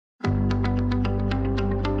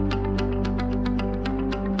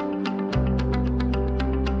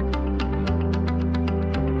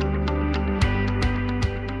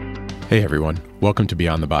Hey everyone, welcome to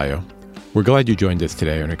Beyond the Bio. We're glad you joined us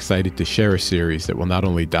today and are excited to share a series that will not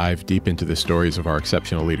only dive deep into the stories of our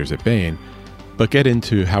exceptional leaders at Bain, but get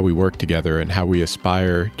into how we work together and how we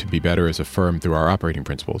aspire to be better as a firm through our operating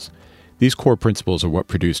principles. These core principles are what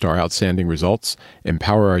produced our outstanding results,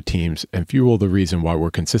 empower our teams, and fuel the reason why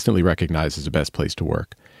we're consistently recognized as the best place to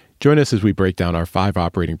work. Join us as we break down our 5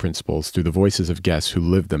 operating principles through the voices of guests who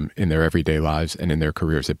live them in their everyday lives and in their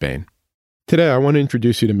careers at Bain. Today, I want to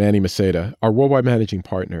introduce you to Manny Maceda, our worldwide managing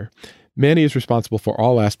partner. Manny is responsible for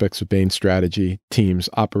all aspects of Bain's strategy, teams,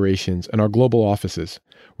 operations, and our global offices.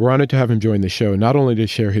 We're honored to have him join the show, not only to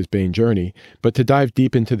share his Bain journey, but to dive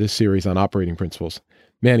deep into this series on operating principles.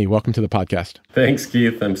 Manny, welcome to the podcast. Thanks,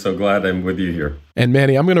 Keith. I'm so glad I'm with you here. And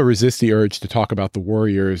Manny, I'm going to resist the urge to talk about the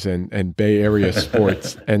Warriors and Bay Area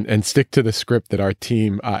sports and stick to the script that our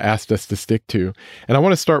team asked us to stick to. And I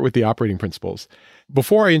want to start with the operating principles.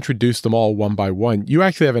 Before I introduce them all one by one, you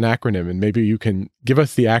actually have an acronym, and maybe you can give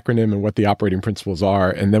us the acronym and what the operating principles are,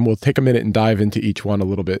 and then we'll take a minute and dive into each one a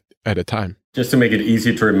little bit at a time. Just to make it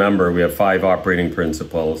easy to remember, we have 5 operating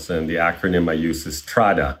principles, and the acronym I use is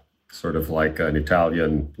TRADA, sort of like an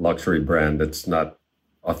Italian luxury brand that's not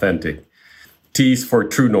authentic. T is for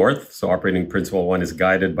True North, so operating principle 1 is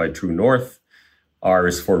guided by True North. R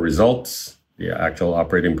is for results. The actual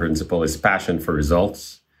operating principle is passion for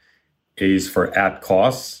results. A is for at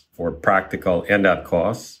cost, for practical and at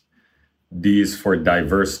cost. D is for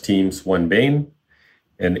diverse teams, one Bain.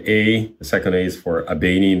 And A, the second A is for a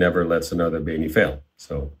Bainey never lets another Bainey fail.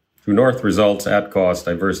 So True North, results, at cost,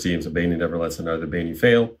 diverse teams, a Bainey never lets another Bainey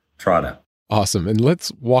fail. Trada. Awesome. And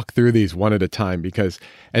let's walk through these one at a time, because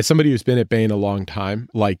as somebody who's been at Bain a long time,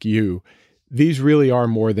 like you, these really are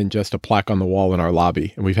more than just a plaque on the wall in our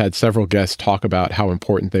lobby. And we've had several guests talk about how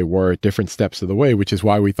important they were at different steps of the way, which is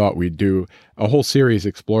why we thought we'd do a whole series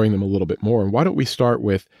exploring them a little bit more. And why don't we start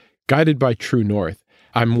with guided by True North?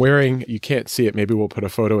 I'm wearing, you can't see it, maybe we'll put a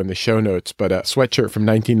photo in the show notes, but a sweatshirt from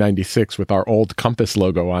 1996 with our old Compass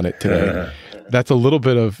logo on it today. That's a little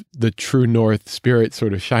bit of the True North spirit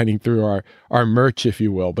sort of shining through our merch, if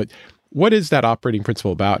you will. But what is that operating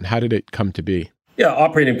principle about, and how did it come to be? Yeah,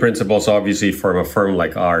 operating principles, obviously, from a firm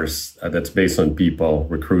like ours that's based on people,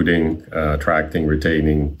 recruiting, attracting,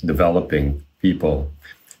 retaining, developing people.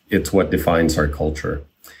 It's what defines our culture.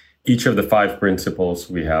 Each of the 5 principles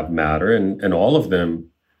we have matter, and all of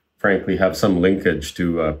them, frankly, have some linkage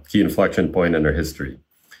to a key inflection point in our history.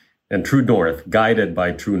 And True North, guided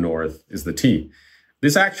by True North, is the T.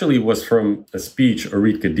 This actually was from a speech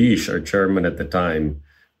Orit Kadish, our chairman at the time,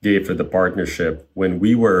 gave to the partnership when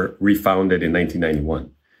we were refounded in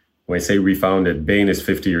 1991. When I say refounded, Bain is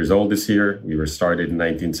 50 years old this year. We were started in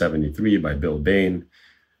 1973 by Bill Bain.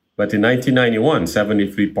 But in 1991,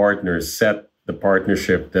 73 partners set the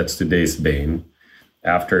partnership that's today's Bain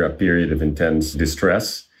after a period of intense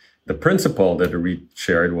distress. The principle that Orit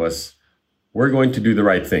shared was, we're going to do the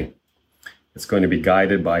right thing. It's going to be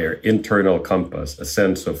guided by our internal compass, a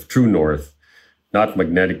sense of true north, not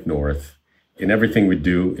magnetic north, in everything we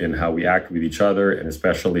do, in how we act with each other, and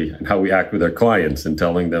especially in how we act with our clients, and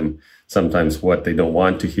telling them sometimes what they don't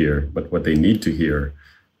want to hear, but what they need to hear,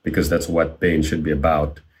 because that's what Bain should be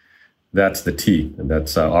about. That's the T, and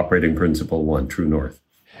that's operating principle 1, True North.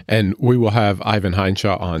 And we will have Ivan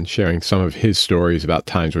Hineshaw on sharing some of his stories about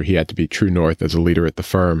times where he had to be true north as a leader at the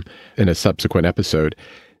firm in a subsequent episode.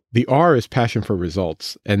 The R is passion for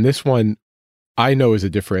results. And this one I know is a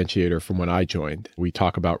differentiator from when I joined. We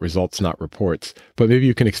talk about results, not reports. But maybe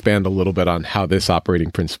you can expand a little bit on how this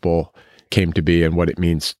operating principle came to be and what it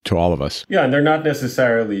means to all of us. Yeah, and they're not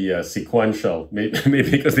necessarily sequential, maybe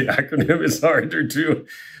because the acronym is harder to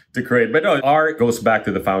create. But no, R goes back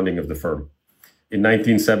to the founding of the firm. In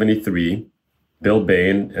 1973, Bill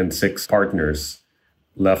Bain and 6 partners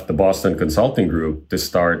left the Boston Consulting Group to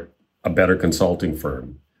start a better consulting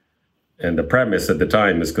firm. And the premise at the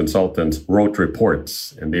time is consultants wrote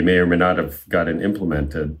reports, and they may or may not have gotten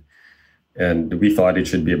implemented. And we thought it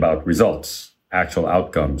should be about results, actual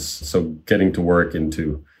outcomes. So getting to work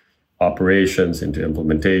into operations, into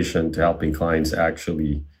implementation, to helping clients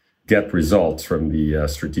actually get results from the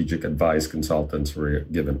strategic advice consultants were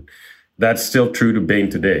given. That's still true to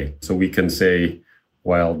Bain today. So we can say,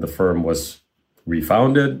 while the firm was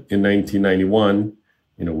refounded in 1991,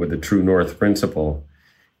 with the True North principle,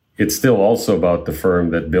 it's still also about the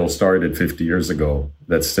firm that Bill started 50 years ago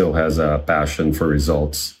that still has a passion for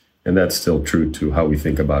results. And that's still true to how we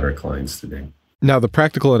think about our clients today. Now, the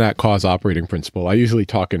practical and at-cause operating principle, I usually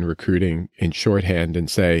talk in recruiting in shorthand and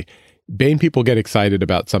say, Bain people get excited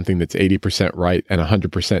about something that's 80% right and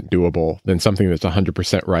 100% doable than something that's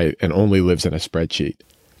 100% right and only lives in a spreadsheet.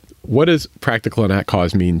 What does practical and at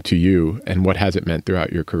cause mean to you, and what has it meant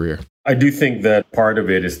throughout your career? I do think that part of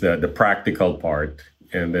it is the practical part,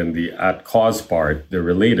 and then the at cause part. They're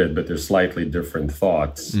related, but they're slightly different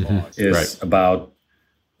thoughts. Is about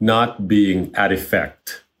not being at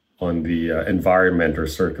effect on the environment or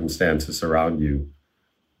circumstances around you,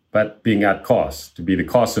 but being at cause, to be the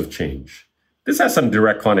cause of change. This has some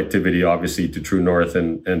direct connectivity, obviously, to True North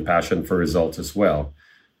and passion for results as well.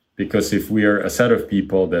 Because if we are a set of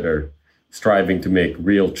people that are striving to make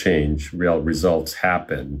real change, real results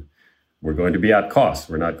happen, we're going to be at cost.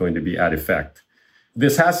 We're not going to be at effect.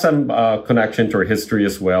 This has some connection to our history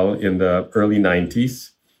as well. In the early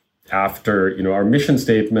 90s, after, our mission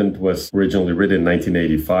statement was originally written in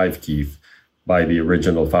 1985, Keith, by the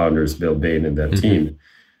original founders, Bill Bain and that team.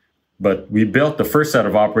 But we built the first set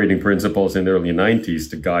of operating principles in the early 90s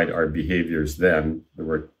to guide our behaviors then. There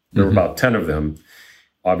were about 10 of them.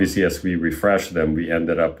 Obviously, as we refreshed them, we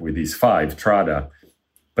ended up with these 5, TRADA.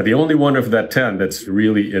 But the only one of that 10 that's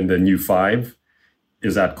really in the new 5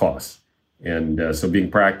 is at cost. And so being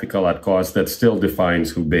practical at cost, that still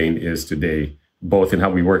defines who Bain is today, both in how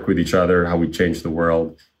we work with each other, how we change the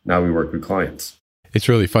world, and how we work with clients. It's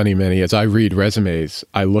really funny, Manny. As I read resumes,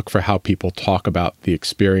 I look for how people talk about the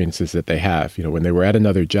experiences that they have. When they were at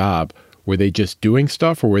another job, were they just doing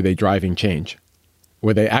stuff or were they driving change?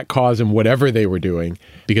 Were they at cause in whatever they were doing?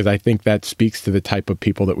 Because I think that speaks to the type of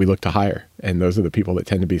people that we look to hire. And those are the people that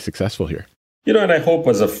tend to be successful here. And I hope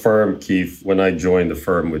as a firm, Keith, when I joined the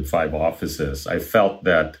firm with 5 offices, I felt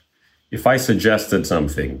that if I suggested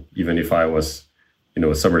something, even if I was,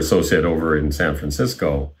 a summer associate over in San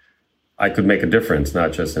Francisco, I could make a difference,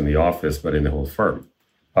 not just in the office, but in the whole firm.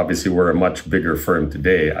 Obviously, we're a much bigger firm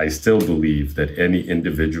today. I still believe that any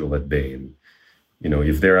individual at Bain,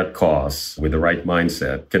 if they're at cost with the right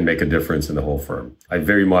mindset, can make a difference in the whole firm. I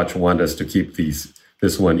very much want us to keep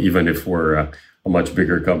this one, even if we're a much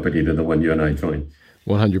bigger company than the one you and I joined.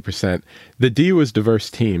 100%. The D was diverse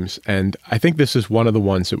teams, and I think this is one of the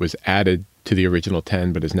ones that was added to the original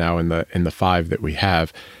 10, but is now in the 5 that we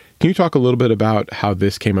have. Can you talk a little bit about how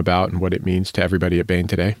this came about and what it means to everybody at Bain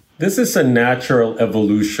today? This is a natural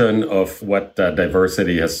evolution of what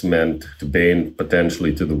diversity has meant to Bain,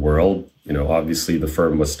 potentially to the world. Obviously the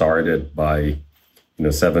firm was started by,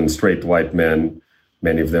 7 straight white men,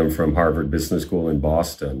 many of them from Harvard Business School in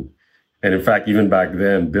Boston. And in fact, even back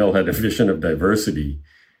then, Bill had a vision of diversity,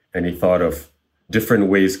 and he thought of different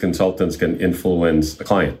ways consultants can influence a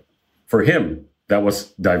client. For him, that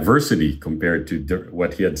was diversity compared to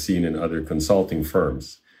what he had seen in other consulting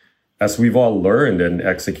firms. As we've all learned and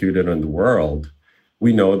executed in the world,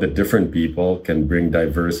 we know that different people can bring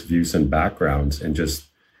diverse views and backgrounds and just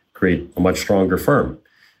create a much stronger firm.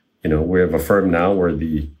 We have a firm now where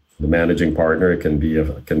the managing partner can be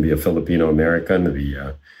a Filipino American,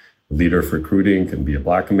 the leader of recruiting can be a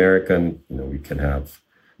Black American. We can have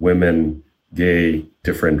women, gay,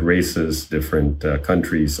 different races, different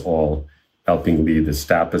countries, all helping lead this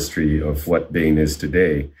tapestry of what Bain is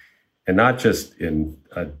today. And not just in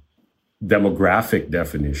demographic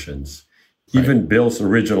definitions. Right. Even Bill's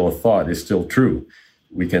original thought is still true.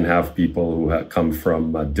 We can have people who come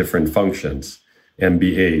from different functions,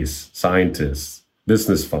 MBAs, scientists,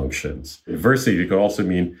 business functions. Diversity could also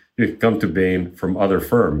mean you could come to Bain from other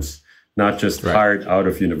firms, not just hired out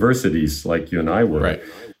of universities like you and I were. Right.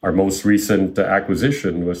 Our most recent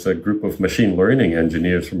acquisition was a group of machine learning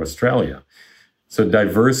engineers from Australia. So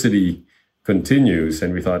diversity continues,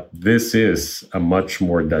 and we thought this is a much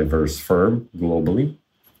more diverse firm globally.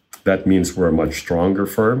 That means we're a much stronger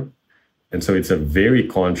firm. And so it's a very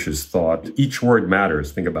conscious thought. Each word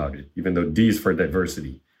matters. Think about it, even though D is for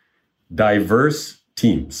diversity. Diverse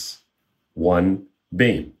teams, one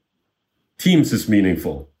Bain. Teams is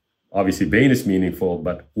meaningful. Obviously, Bain is meaningful,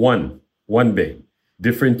 but one Bain.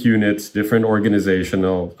 Different units, different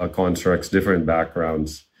organizational constructs, different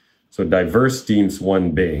backgrounds. So diverse teams,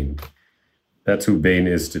 one Bain. That's who Bain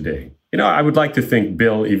is today. I would like to think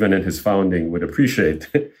Bill, even in his founding, would appreciate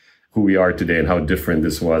who we are today and how different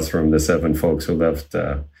this was from the 7 folks who left,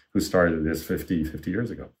 who started this 50 years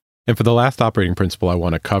ago. And for the last operating principle I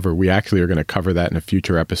want to cover, we actually are going to cover that in a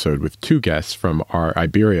future episode with 2 guests from our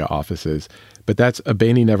Iberia offices. But that's a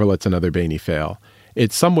Bainey never lets another Bainey fail.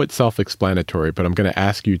 It's somewhat self-explanatory, but I'm going to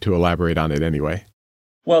ask you to elaborate on it anyway.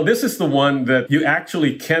 Well, this is the one that you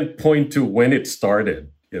actually can't point to when it started.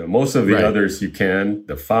 Most of the others you can,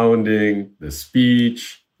 the founding, the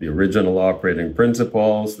speech, the original operating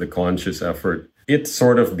principles, the conscious effort. It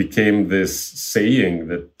sort of became this saying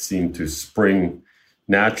that seemed to spring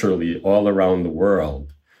naturally all around the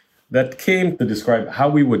world that came to describe how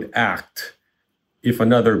we would act if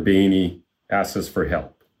another Bainey asked us for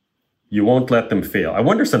help. You won't let them fail. I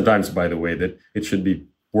wonder sometimes, by the way, that it should be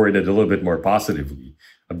worded a little bit more positively.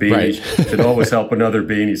 A Bainey should always help another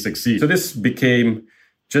Bainey succeed. So this became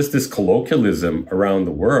just this colloquialism around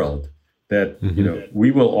the world that,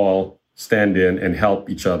 we will all stand in and help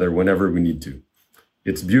each other whenever we need to.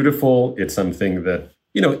 It's beautiful. It's something that,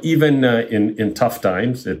 even in tough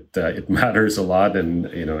times, it matters a lot. And,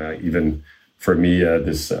 even for me,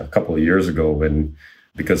 this a couple of years ago, when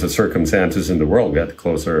because of circumstances in the world, we had to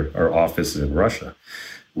close our offices in Russia.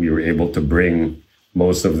 We were able to bring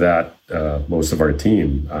most of our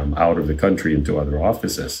team out of the country into other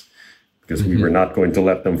offices because we were not going to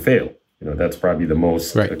let them fail. That's probably the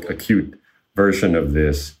most acute version of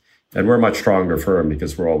this. And we're a much stronger firm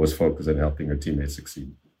because we're always focused on helping our teammates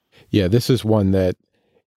succeed. Yeah, this is one that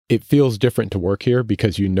it feels different to work here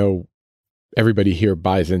because everybody here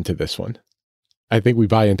buys into this one. I think we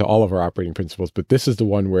buy into all of our operating principles, but this is the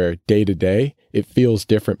one where day to day, it feels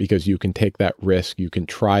different because you can take that risk. You can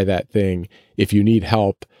try that thing. If you need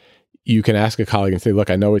help, you can ask a colleague and say, look,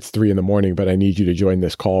 I know it's 3 a.m, but I need you to join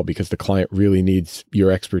this call because the client really needs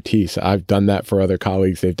your expertise. I've done that for other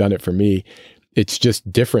colleagues. They've done it for me. It's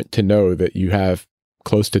just different to know that you have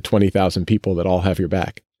close to 20,000 people that all have your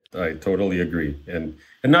back. I totally agree. And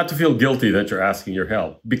not to feel guilty that you're asking your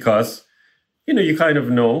help because, you kind of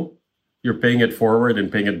know you're paying it forward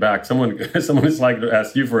and paying it back. Someone is likely to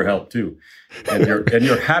ask you for help too, and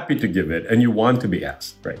you're happy to give it, and you want to be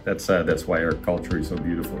asked. Right? That's why our culture is so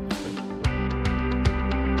beautiful.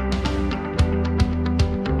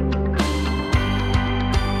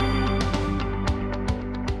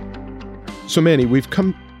 So Manny, we've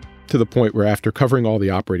come to the point where after covering all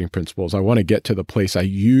the operating principles, I want to get to the place I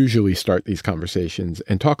usually start these conversations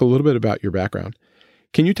and talk a little bit about your background.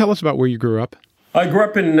 Can you tell us about where you grew up? I grew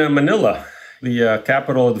up in Manila, the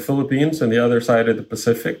capital of the Philippines, and the other side of the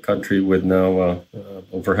Pacific, country with now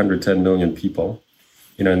over 110 million people.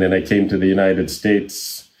 And then I came to the United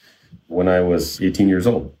States when I was 18 years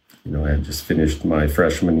old. I had just finished my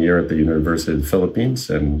freshman year at the University of the Philippines,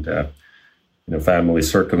 and family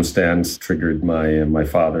circumstance triggered my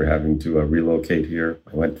father having to relocate here.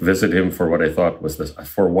 I went to visit him for what I thought was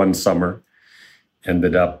for one summer.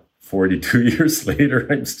 Ended up 42 years later,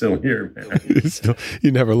 I'm still here, man.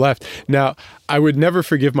 You never left. Now, I would never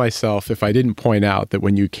forgive myself if I didn't point out that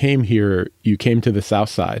when you came here, you came to the South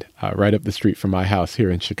Side, right up the street from my house here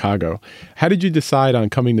in Chicago. How did you decide on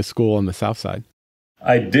coming to school on the South Side?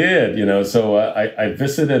 I did, so I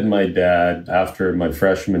visited my dad after my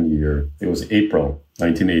freshman year. It was April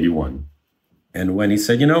 1981. And when he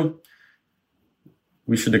said,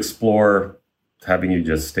 we should explore having you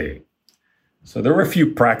just stay. So there were a few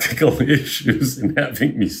practical issues in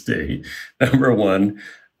having me stay. Number one,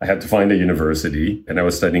 I had to find a university, and I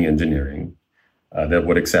was studying engineering that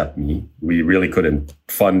would accept me. We really couldn't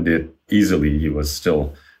fund it easily. He was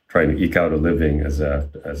still trying to eke out a living as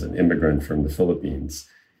an immigrant from the Philippines.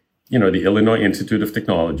 The Illinois Institute of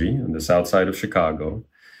Technology on the south side of Chicago,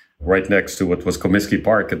 right next to what was Comiskey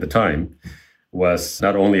Park at the time, was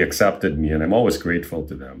not only accepted me, and I'm always grateful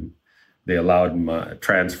to them. They allowed my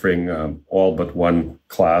transferring all but one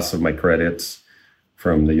class of my credits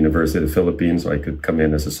from the University of the Philippines, so I could come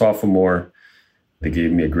in as a sophomore. They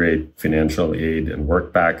gave me a great financial aid and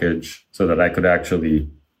work package so that I could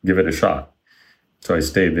actually give it a shot. So I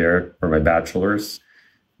stayed there for my bachelor's,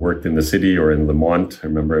 worked in the city or in Lamont. I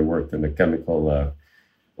remember I worked in a chemical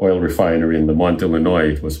oil refinery in Lamont,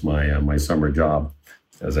 Illinois. It was my summer job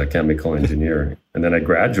as a chemical engineer. And then I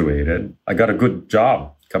graduated. I got a good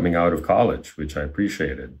job coming out of college, which I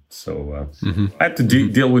appreciated. So I had to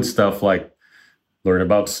deal with stuff like learn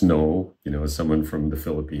about snow, as someone from the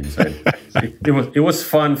Philippines. It was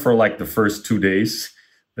fun for like the first 2 days.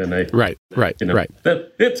 Then Right.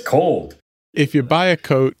 It's cold. If you buy a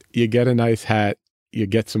coat, you get a nice hat, you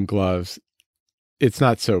get some gloves, it's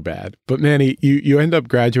not so bad. But Manny, you end up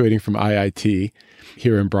graduating from IIT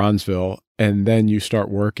here in Bronzeville, and then you start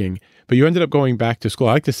working. But you ended up going back to school.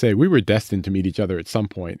 I like to say we were destined to meet each other at some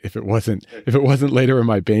point, if it wasn't later in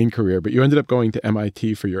my Bain career. But you ended up going to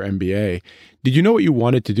MIT for your MBA. Did you know what you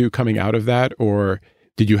wanted to do coming out of that, or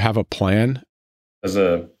did you have a plan? As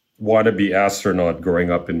a wannabe astronaut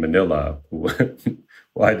growing up in Manila, who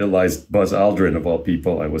idolized Buzz Aldrin of all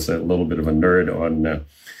people, I was a little bit of a nerd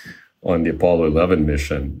on the Apollo 11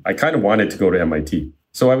 mission. I kind of wanted to go to MIT.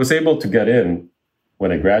 So I was able to get in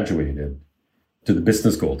when I graduated to the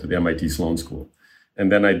business school, to the MIT Sloan School.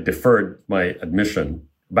 And then I deferred my admission.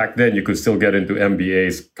 Back then, you could still get into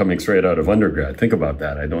MBAs coming straight out of undergrad. Think about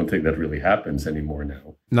that. I don't think that really happens anymore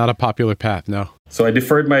now. Not a popular path, no. So I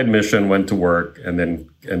deferred my admission, went to work, and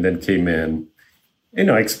then came in.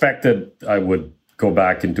 I expected I would go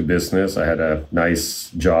back into business. I had a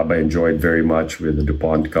nice job I enjoyed very much with the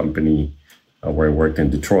DuPont company, where I worked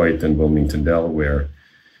in Detroit and Wilmington, Delaware.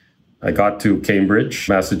 I got to Cambridge,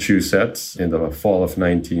 Massachusetts in the fall of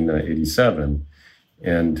 1987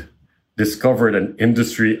 and discovered an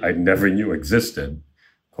industry I never knew existed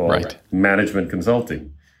called management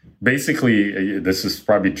consulting. Basically, this is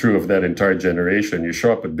probably true of that entire generation. You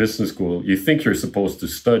show up at business school, you think you're supposed to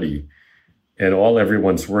study, and all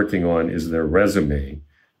everyone's working on is their resume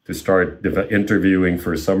to start interviewing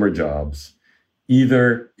for summer jobs,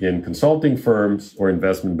 either in consulting firms or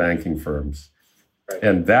investment banking firms.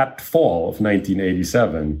 And that fall of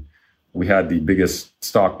 1987, we had the biggest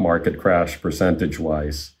stock market crash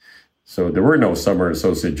percentage-wise. So there were no summer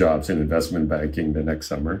associate jobs in investment banking the next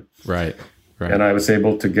summer. Right. And I was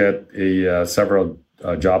able to get several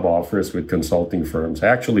job offers with consulting firms. I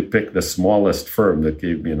actually picked the smallest firm that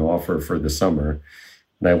gave me an offer for the summer.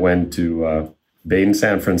 And I went to Bain,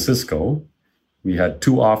 San Francisco. We had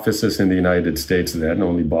 2 offices in the United States then,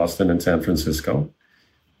 only Boston and San Francisco.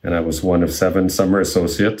 And I was one of 7 summer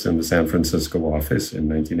associates in the San Francisco office in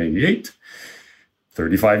 1988.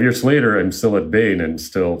 35 years later, I'm still at Bain and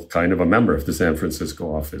still kind of a member of the San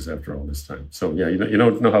Francisco office after all this time. So yeah, you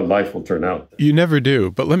don't know how life will turn out. You never do.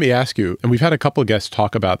 But let me ask you, and we've had a couple of guests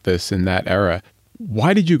talk about this in that era.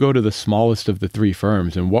 Why did you go to the smallest of the 3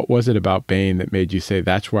 firms? And what was it about Bain that made you say,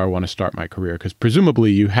 that's where I want to start my career? Because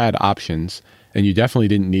presumably you had options. And you definitely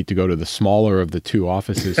didn't need to go to the smaller of the 2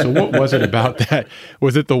 offices. So what was it about that?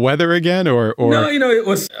 Was it the weather again, or? No, it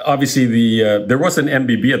was obviously there was an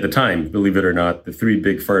MBB at the time, believe it or not. The 3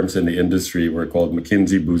 big firms in the industry were called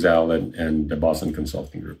McKinsey, Booz Allen, and the Boston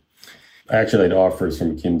Consulting Group. I actually had offers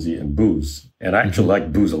from McKinsey and Booz, and I actually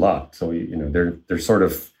like Booz a lot. So they're sort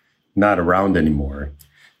of not around anymore.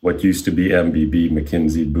 What used to be MBB,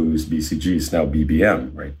 McKinsey, Booz, BCG is now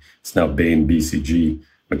BBM, right? It's now Bain, BCG,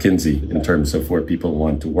 McKinsey in terms of where people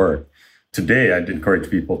want to work. Today, I'd encourage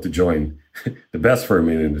people to join the best firm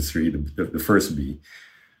in the industry, the first B.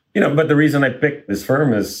 But the reason I picked this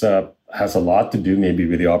firm is has a lot to do maybe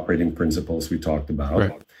with the operating principles we talked about.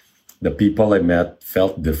 Right. The people I met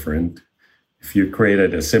felt different. If you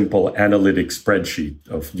created a simple analytic spreadsheet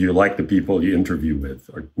of do you like the people you interview with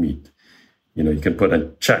or meet, you can put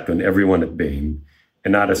a check on everyone at Bain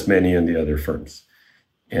and not as many in the other firms.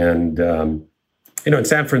 And in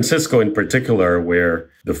San Francisco in particular,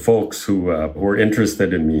 where the folks who were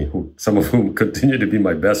interested in me, some of whom continue to be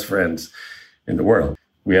my best friends in the world,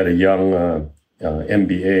 we had a young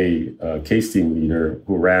MBA case team leader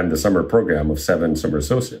who ran the summer program of 7 summer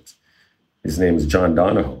associates. His name is John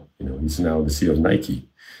Donahoe. He's now the CEO of Nike.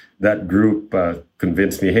 That group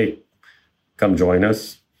convinced me, hey, come join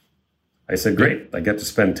us. I said, great. I get to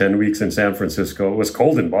spend 10 weeks in San Francisco. It was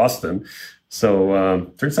cold in Boston.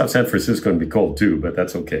 So turns out San Francisco can be cold too, but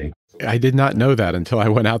that's okay. I did not know that until I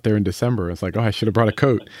went out there in December. It's like, I should have brought a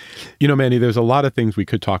coat. Manny, there's a lot of things we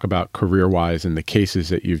could talk about career-wise and the cases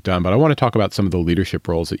that you've done, but I want to talk about some of the leadership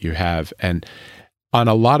roles that you have. And on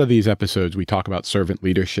a lot of these episodes, we talk about servant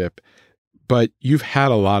leadership, but you've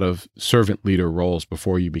had a lot of servant leader roles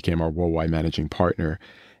before you became our worldwide managing partner.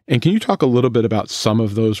 And can you talk a little bit about some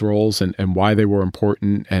of those roles and why they were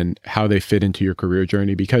important and how they fit into your career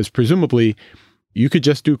journey? Because presumably you could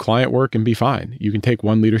just do client work and be fine. You can take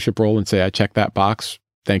one leadership role and say, I check that box.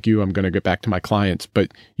 Thank you. I'm going to get back to my clients.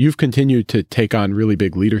 But you've continued to take on really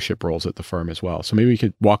big leadership roles at the firm as well. So maybe you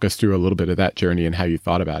could walk us through a little bit of that journey and how you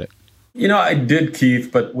thought about it. I did,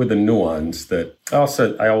 Keith, but with a nuance that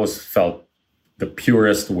I always felt the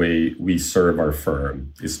purest way we serve our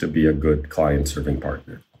firm is to be a good client-serving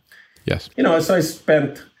partner. Yes. So I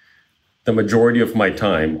spent the majority of my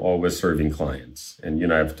time always serving clients.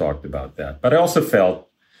 And, I've talked about that. But I also felt,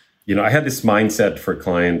 I had this mindset for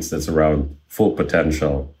clients that's around full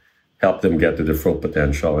potential, help them get to their full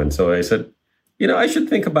potential. And so I said, I should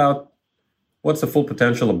think about what's the full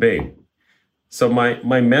potential of Bain. So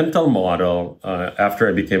my mental model after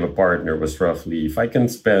I became a partner was roughly, if I can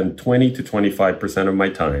spend 20 to 25% of my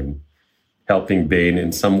time helping Bain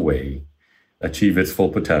in some way achieve its full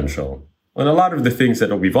potential. And a lot of the things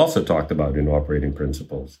that we've also talked about in operating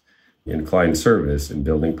principles, in client service, in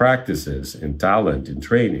building practices, in talent, in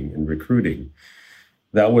training, in recruiting,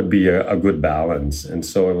 that would be a good balance. And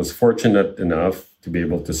so I was fortunate enough to be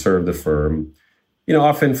able to serve the firm,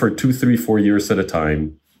 often for 2, 3, 4 years at a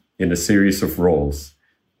time in a series of roles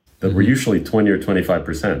that were usually 20 or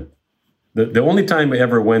 25%. The only time I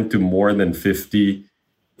ever went to more than 50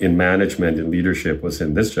 in management and leadership was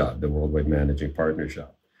in this job, the Worldwide Managing Partner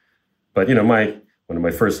job. But, one of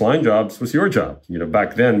my first line jobs was your job.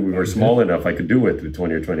 Back then we were small enough I could do it with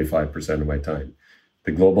 20 or 25% of my time.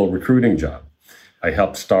 The global recruiting job. I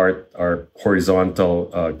helped start our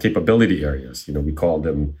horizontal capability areas. We call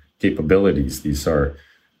them capabilities. These are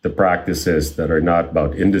the practices that are not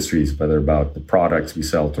about industries, but they're about the products we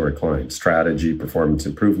sell to our clients: strategy, performance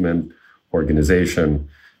improvement, organization.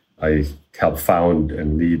 I helped found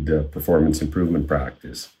and lead the performance improvement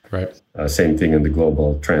practice. Right. Same thing in the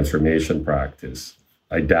global transformation practice.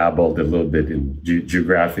 I dabbled a little bit in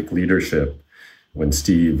geographic leadership when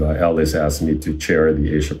Steve Ellis asked me to chair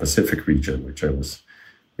the Asia Pacific region, which I was,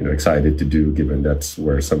 excited to do, given that's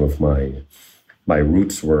where some of my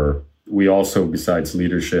roots were. We also, besides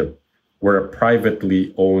leadership, we're a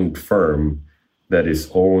privately owned firm that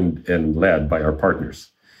is owned and led by our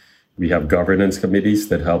partners. We have governance committees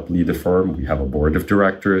that help lead the firm. We have a board of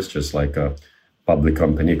directors, just like a public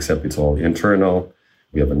company, except it's all internal.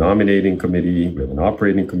 We have a nominating committee. We have an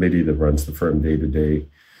operating committee that runs the firm day to day.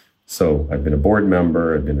 So I've been a board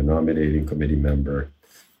member. I've been a nominating committee member.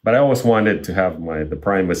 But I always wanted to have the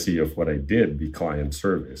primacy of what I did be client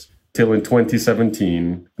service. Till in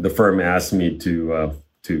 2017, the firm asked me to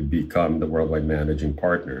become the worldwide managing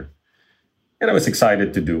partner. And I was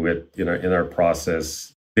excited to do it. In our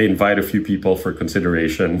process, they invite a few people for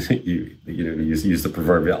consideration. you use the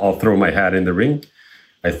proverbial, I'll throw my hat in the ring.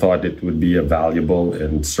 I thought it would be a valuable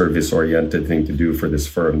and service-oriented thing to do for this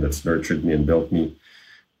firm that's nurtured me and built me.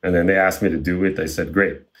 And then they asked me to do it. I said,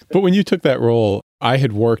 great. But when you took that role, I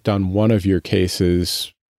had worked on one of your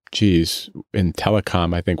cases, in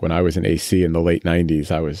telecom. I think when I was in AC in the late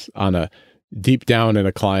 90s, I was on a deep down in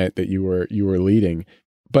a client that you were leading.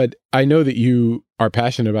 But I know that you are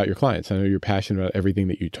passionate about your clients. I know you're passionate about everything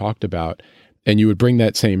that you talked about. And you would bring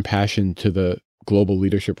that same passion to the global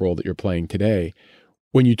leadership role that you're playing today.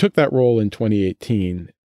 When you took that role in 2018,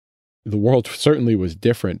 the world certainly was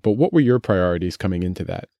different. But what were your priorities coming into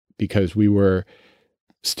that? Because we were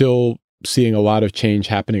still seeing a lot of change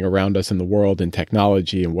happening around us in the world in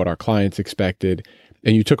technology and what our clients expected.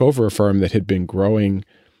 And you took over a firm that had been growing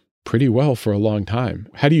pretty well for a long time.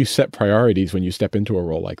 How do you set priorities when you step into a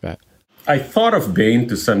role like that? I thought of Bain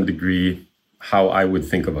to some degree how I would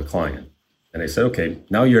think of a client. And I said, okay,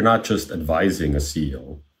 now you're not just advising a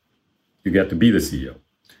CEO. You get to be the CEO.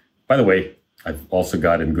 By the way, I've also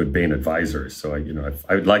gotten good Bain advisors. So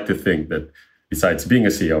I would like to think that besides being a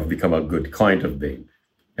CEO, I've become a good client of Bain.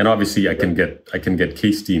 And obviously, I can get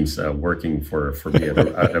case teams working for me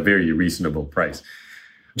at a very reasonable price.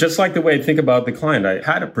 Just like the way I think about the client, I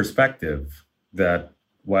had a perspective that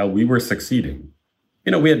while we were succeeding,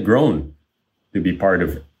 we had grown to be part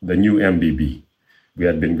of the new MBB. We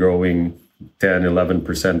had been growing 10,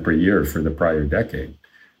 11% per year for the prior decade,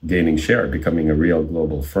 gaining share, becoming a real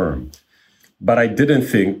global firm. But I didn't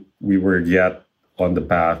think we were yet on the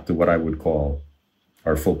path to what I would call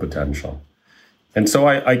our full potential. And so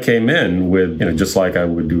I came in with, just like I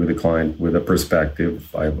would do with a client, with a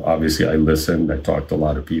perspective. I listened. I talked to a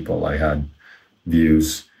lot of people. I had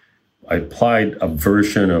views. I applied a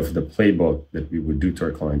version of the playbook that we would do to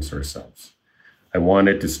our clients ourselves. I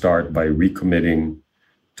wanted to start by recommitting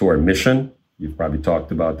to our mission. You've probably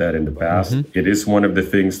talked about that in the past. Mm-hmm. It is one of the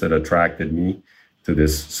things that attracted me to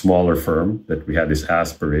this smaller firm, that we had this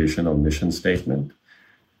aspirational mission statement.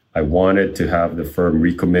 I wanted to have the firm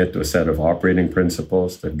recommit to a set of operating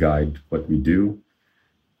principles that guide what we do.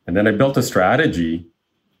 And then I built a strategy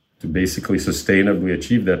to basically sustainably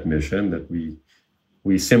achieve that mission that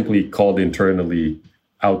we simply called internally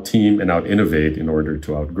out-team and out-innovate in order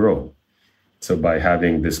to outgrow. So by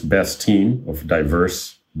having this best team of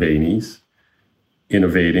diverse Bainies,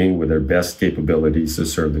 innovating with their best capabilities to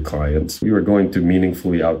serve the clients, we were going to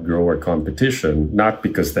meaningfully outgrow our competition, not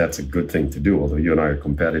because that's a good thing to do, although you and I are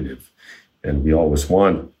competitive. And we always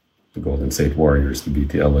want the Golden State Warriors to beat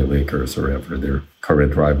the LA Lakers or whoever their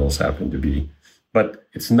current rivals happen to be. But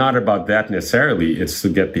it's not about that necessarily. It's to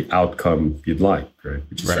get the outcome you'd like, right?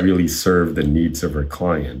 Which is really serve the needs of our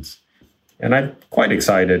clients. And I'm quite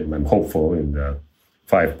excited. I'm hopeful in the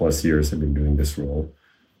 5+ years I've been doing this role.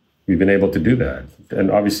 We've been able to do that. And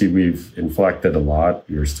obviously, we've inflected a lot.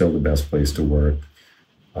 We're still the best place to work.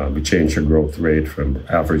 We changed our growth rate from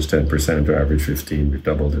average 10% to average 15%. We've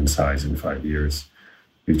doubled in size in 5 years.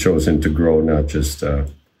 We've chosen to grow not just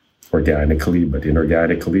organically, but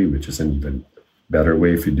inorganically, which is an even better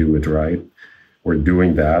way if you do it right. We're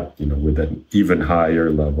doing that, with an even higher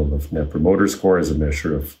level of Net Promoter Score as a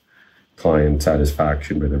measure of client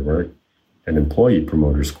satisfaction with their work, and Employee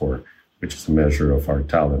Promoter Score, which is a measure of our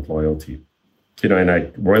talent loyalty. And I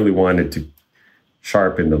really wanted to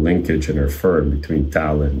sharpen the linkage in our firm between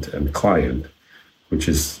talent and client, which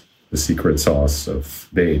is the secret sauce of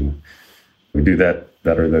Bain. We do that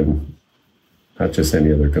better than not just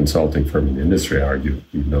any other consulting firm in the industry. I argue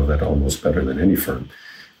you know that almost better than any firm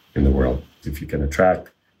in the world. If you can attract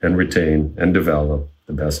and retain and develop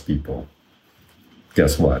the best people,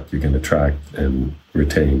 guess what? You can attract and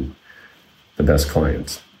retain the best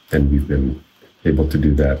clients. And we've been able to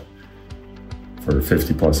do that for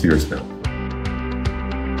 50 plus years now.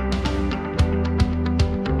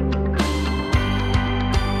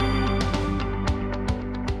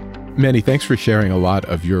 Manny, thanks for sharing a lot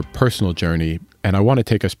of your personal journey. And I want to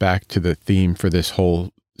take us back to the theme for this whole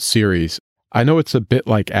series. I know it's a bit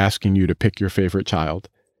like asking you to pick your favorite child,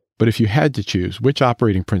 but if you had to choose, which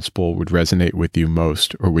operating principle would resonate with you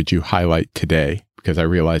most, or would you highlight today? Because I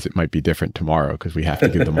realize it might be different tomorrow because we have to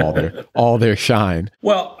give them all their shine.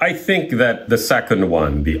 Well, I think that the second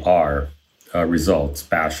one, the R, results,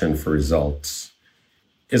 passion for results,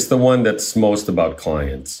 is the one that's most about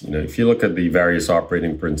clients. If you look at the various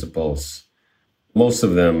operating principles, most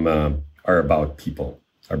of them are about people,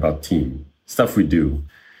 are about team, stuff we do.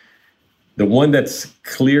 The one that's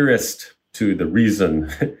clearest to the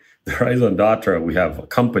reason, the raison d'etre we have a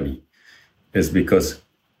company, is because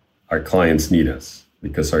our clients need us,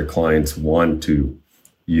 because our clients want to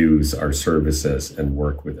use our services and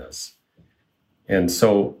work with us. And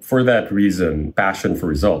so for that reason, passion for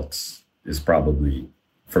results is probably,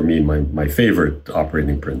 for me, my favorite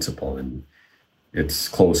operating principle. And it's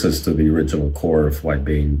closest to the original core of why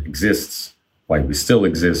Bain exists, why we still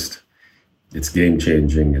exist. It's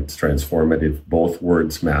game-changing, it's transformative. Both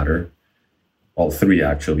words matter. All three,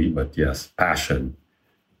 actually, but yes, passion,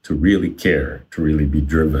 to really care, to really be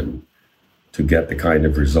driven, to get the kind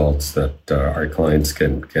of results that our clients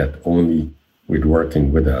can get only with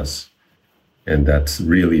working with us. And that's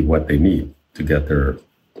really what they need to get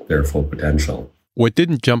their full potential. What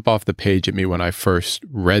didn't jump off the page at me when I first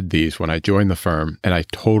read these, when I joined the firm, and I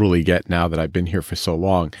totally get now that I've been here for so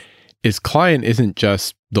long, is client isn't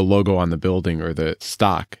just the logo on the building or the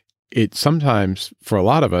stock. It sometimes, for a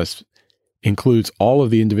lot of us, includes all of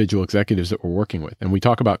the individual executives that we're working with. And we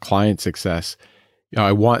talk about client success.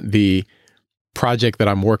 I want the project that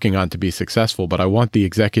I'm working on to be successful, but I want the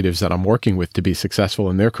executives that I'm working with to be successful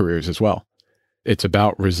in their careers as well. It's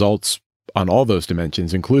about results on all those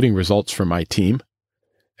dimensions, including results for my team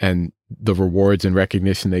and the rewards and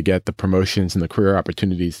recognition they get, the promotions and the career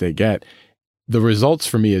opportunities they get. The results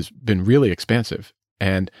for me has been really expansive.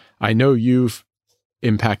 And I know you've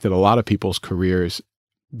impacted a lot of people's careers,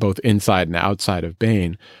 both inside and outside of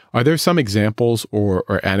Bain. Are there some examples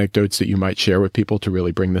or anecdotes that you might share with people to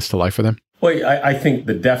really bring this to life for them? Well, I think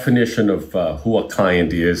the definition of who a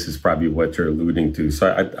client is probably what you're alluding to.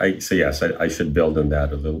 So I say, yes, I should build on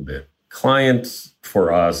that a little bit. Clients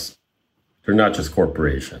for us, they're not just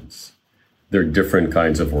corporations. They're different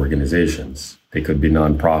kinds of organizations. They could be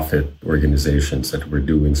nonprofit organizations that we're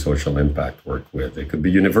doing social impact work with. They could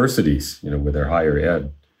be universities, with their higher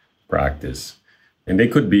ed practice. And they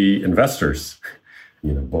could be investors,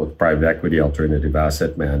 both private equity, alternative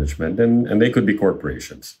asset management, and they could be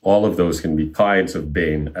corporations. All of those can be clients of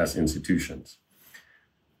Bain as institutions.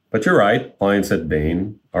 But you're right, clients at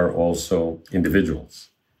Bain are also individuals.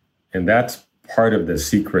 And that's part of the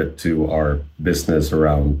secret to our business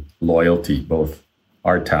around loyalty, both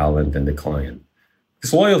our talent and the client.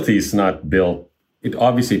 Because loyalty is not built, it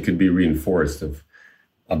could be reinforced if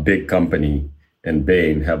a big company and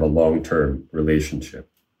Bain have a long-term relationship.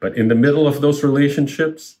 But in the middle of those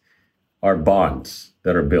relationships are bonds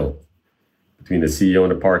that are built between the CEO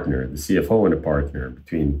and a partner, the CFO and a partner,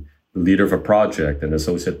 between the leader of a project, an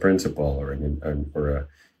associate principal, or a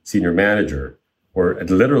senior manager, or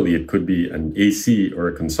literally it could be an AC or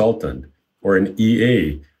a consultant, or an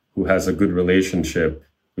EA who has a good relationship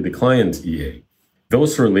with the client's EA.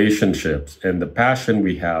 Those relationships and the passion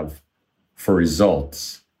we have for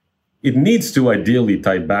results, it needs to ideally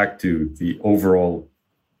tie back to the overall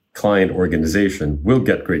client organization will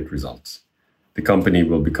get great results. The company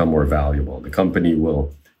will become more valuable. The company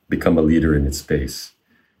will become a leader in its space.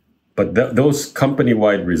 But those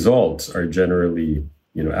company-wide results are generally,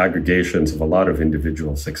 aggregations of a lot of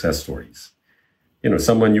individual success stories.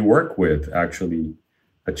 Someone you work with actually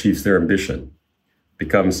achieves their ambition,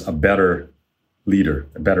 becomes a better leader,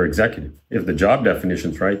 a better executive. If the job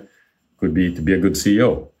definition's right, could be to be a good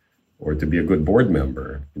CEO, or to be a good board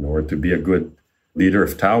member, or to be a good leader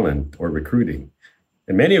of talent or recruiting.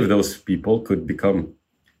 And many of those people could become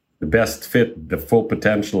the best fit, the full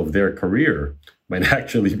potential of their career might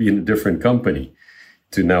actually be in a different company.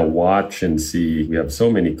 To now watch and see, we have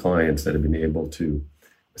so many clients that have been able to,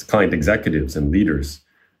 as client executives and leaders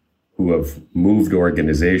who have moved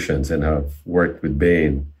organizations and have worked with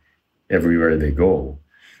Bain everywhere they go.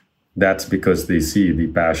 That's because they see the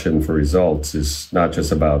passion for results is not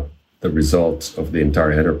just about the results of the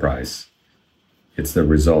entire enterprise. It's the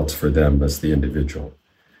results for them as the individual.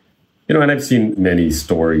 And I've seen many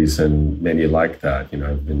stories and many like that.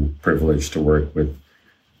 I've been privileged to work with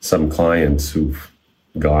some clients who've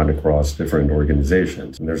gone across different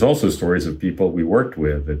organizations. And there's also stories of people we worked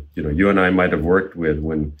with that, you and I might have worked with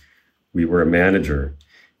when we were a manager.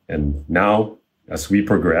 And now, as we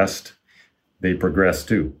progressed, they progressed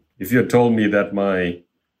too. If you had told me that my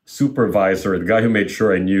supervisor, the guy who made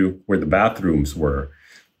sure I knew where the bathrooms were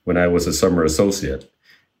when I was a summer associate,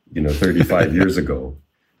 35 years ago,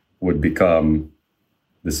 would become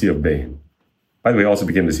the CEO of Bain. By the way, also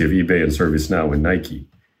became the CEO of eBay and ServiceNow and Nike.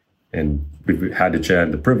 And we've had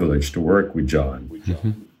the privilege to work with John,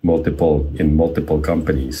 in multiple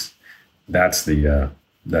companies. That's the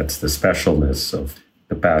specialness of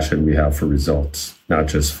the passion we have for results, not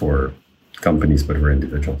just for companies, but for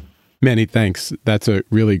individuals. Manny, thanks. That's a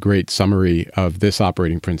really great summary of this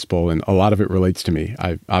operating principle, and a lot of it relates to me.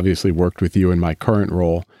 I've obviously worked with you in my current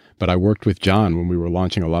role, but I worked with John when we were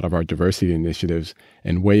launching a lot of our diversity initiatives.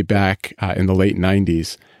 And way back in the late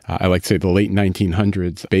 90s, I like to say the late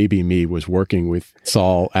 1900s, baby me was working with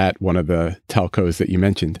Saul at one of the telcos that you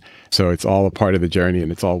mentioned. So it's all a part of the journey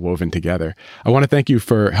and it's all woven together. I want to thank you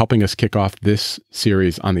for helping us kick off this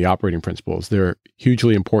series on the operating principles. They're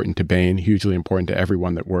hugely important to Bain, hugely important to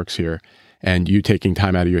everyone that works here. And you taking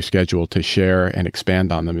time out of your schedule to share and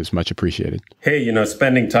expand on them is much appreciated. Hey,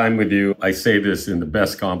 spending time with you, I say this in the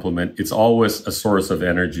best compliment, it's always a source of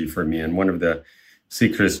energy for me. And one of the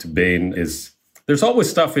secrets to Bain is there's always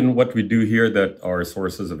stuff in what we do here that are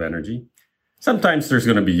sources of energy. Sometimes there's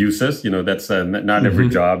going to be uses, that's not every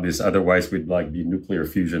job is, otherwise we'd be nuclear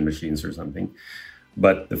fusion machines or something.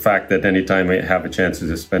 But the fact that anytime I have a chance to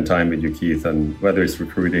just spend time with you, Keith, and whether it's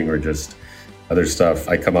recruiting or just other stuff,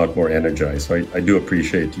 I come out more energized. So I do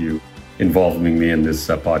appreciate you involving me in this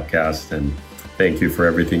podcast. And thank you for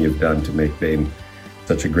everything you've done to make Bain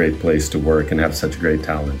such a great place to work and have such great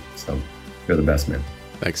talent. So you're the best, man.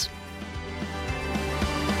 Thanks.